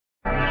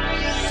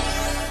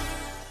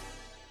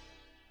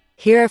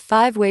Here are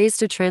 5 ways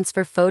to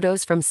transfer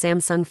photos from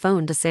Samsung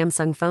phone to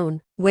Samsung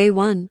phone. Way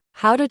 1.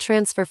 How to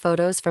transfer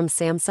photos from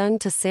Samsung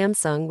to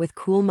Samsung with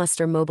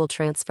Coolmuster Mobile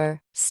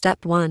Transfer.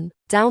 Step 1.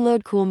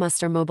 Download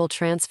Coolmuster Mobile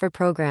Transfer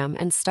program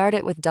and start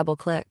it with double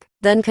click.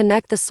 Then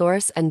connect the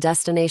source and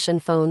destination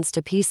phones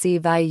to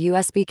PC via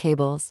USB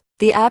cables.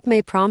 The app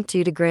may prompt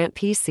you to grant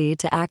PC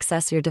to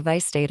access your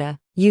device data.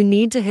 You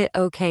need to hit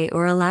OK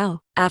or allow.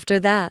 After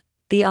that,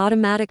 the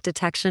automatic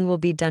detection will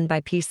be done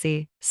by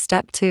PC.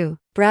 Step 2.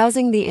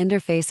 Browsing the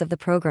interface of the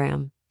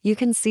program. You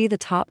can see the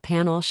top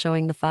panel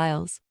showing the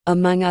files.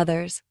 Among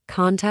others,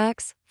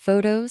 contacts,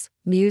 photos,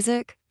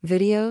 music,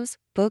 videos,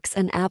 books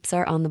and apps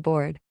are on the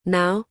board.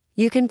 Now,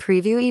 you can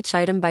preview each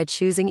item by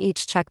choosing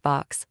each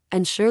checkbox,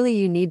 and surely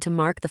you need to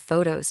mark the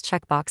Photos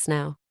checkbox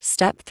now.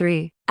 Step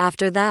 3.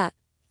 After that,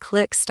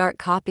 click Start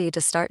Copy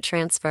to start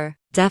transfer.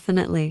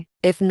 Definitely.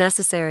 If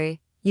necessary,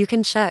 you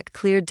can check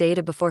cleared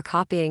data before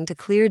copying to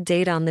cleared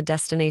data on the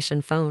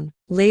destination phone.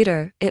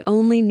 Later, it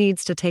only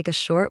needs to take a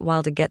short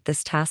while to get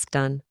this task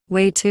done.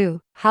 Way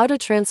 2. How to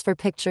transfer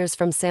pictures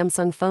from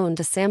Samsung phone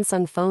to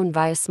Samsung phone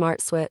via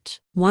Smart Switch.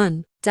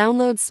 1.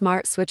 Download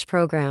Smart Switch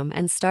program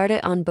and start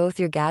it on both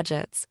your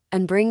gadgets,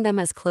 and bring them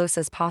as close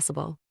as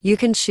possible. You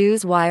can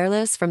choose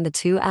wireless from the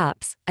 2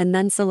 apps, and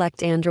then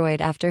select Android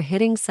after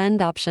hitting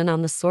Send option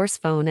on the source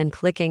phone and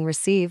clicking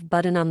Receive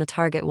button on the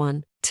target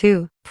one.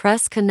 2.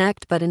 Press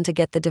Connect button to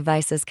get the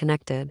devices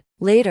connected.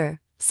 Later,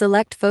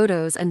 select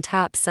Photos and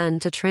tap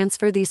Send to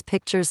transfer these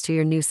pictures to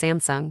your new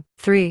Samsung.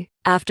 3.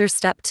 After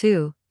step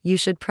 2, you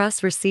should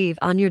press Receive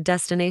on your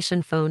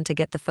destination phone to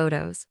get the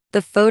photos.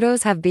 The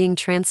photos have been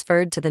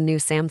transferred to the new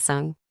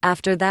Samsung.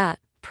 After that,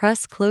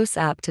 press Close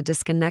app to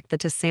disconnect the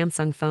 2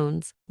 Samsung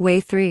phones.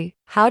 Way 3.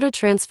 How to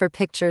transfer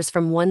pictures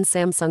from one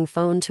Samsung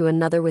phone to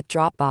another with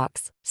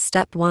Dropbox.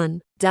 Step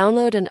 1.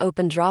 Download and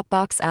open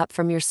Dropbox app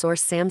from your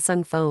source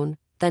Samsung phone,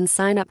 then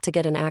sign up to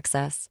get an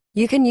access.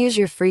 You can use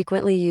your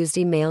frequently used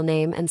email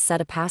name and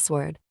set a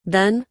password.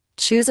 Then,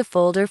 choose a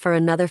folder for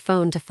another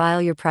phone to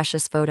file your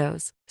precious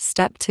photos.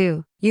 Step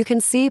 2. You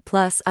can see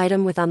plus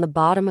item with on the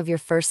bottom of your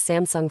first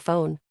Samsung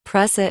phone.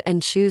 Press it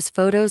and choose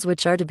photos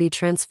which are to be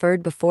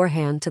transferred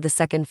beforehand to the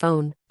second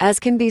phone. As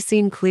can be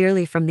seen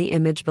clearly from the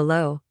image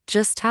below,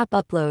 just tap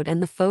Upload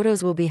and the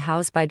photos will be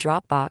housed by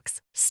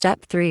Dropbox.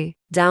 Step 3.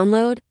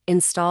 Download,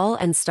 install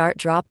and start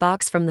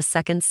Dropbox from the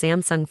second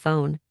Samsung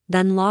phone.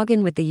 Then log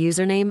in with the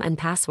username and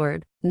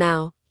password.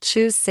 Now,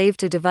 choose Save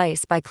to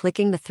Device by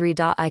clicking the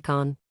 3-dot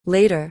icon.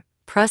 Later,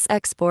 press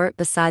Export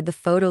beside the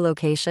photo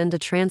location to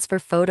transfer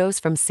photos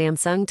from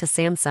Samsung to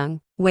Samsung.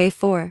 Way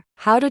 4.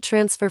 How to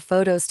transfer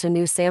photos to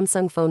new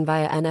Samsung phone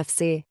via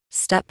NFC.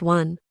 Step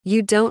 1.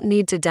 You don't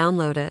need to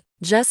download it.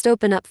 Just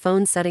open up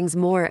Phone Settings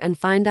More and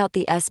find out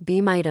the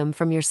S-Beam item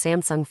from your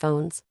Samsung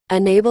phones.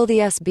 Enable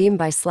the S-Beam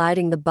by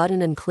sliding the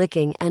button and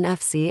clicking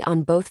NFC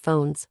on both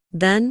phones.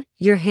 Then,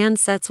 your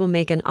handsets will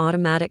make an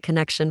automatic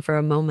connection for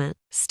a moment.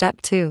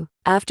 Step 2.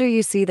 After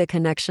you see the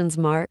connections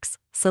marks,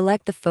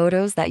 select the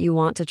photos that you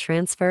want to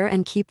transfer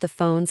and keep the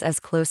phones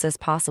as close as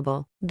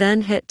possible.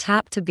 Then hit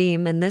Tap to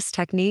Beam and this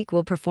technique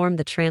will perform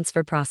the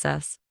transfer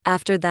process.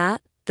 After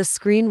that, the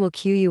screen will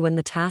cue you when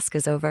the task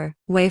is over.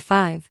 Way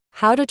 5.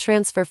 How to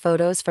transfer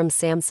photos from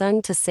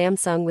Samsung to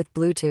Samsung with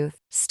Bluetooth.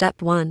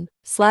 Step 1.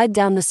 Slide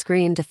down the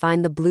screen to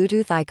find the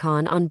Bluetooth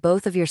icon on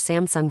both of your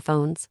Samsung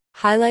phones.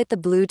 Highlight the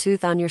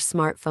Bluetooth on your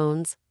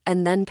smartphones,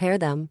 and then pair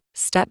them.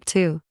 Step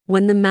 2.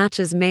 When the match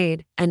is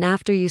made, and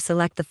after you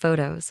select the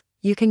photos,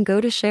 you can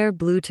go to Share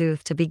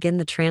Bluetooth to begin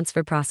the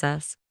transfer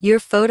process. Your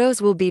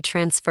photos will be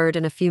transferred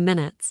in a few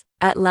minutes.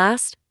 At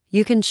last,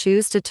 you can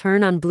choose to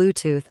turn on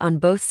Bluetooth on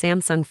both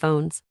Samsung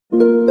phones.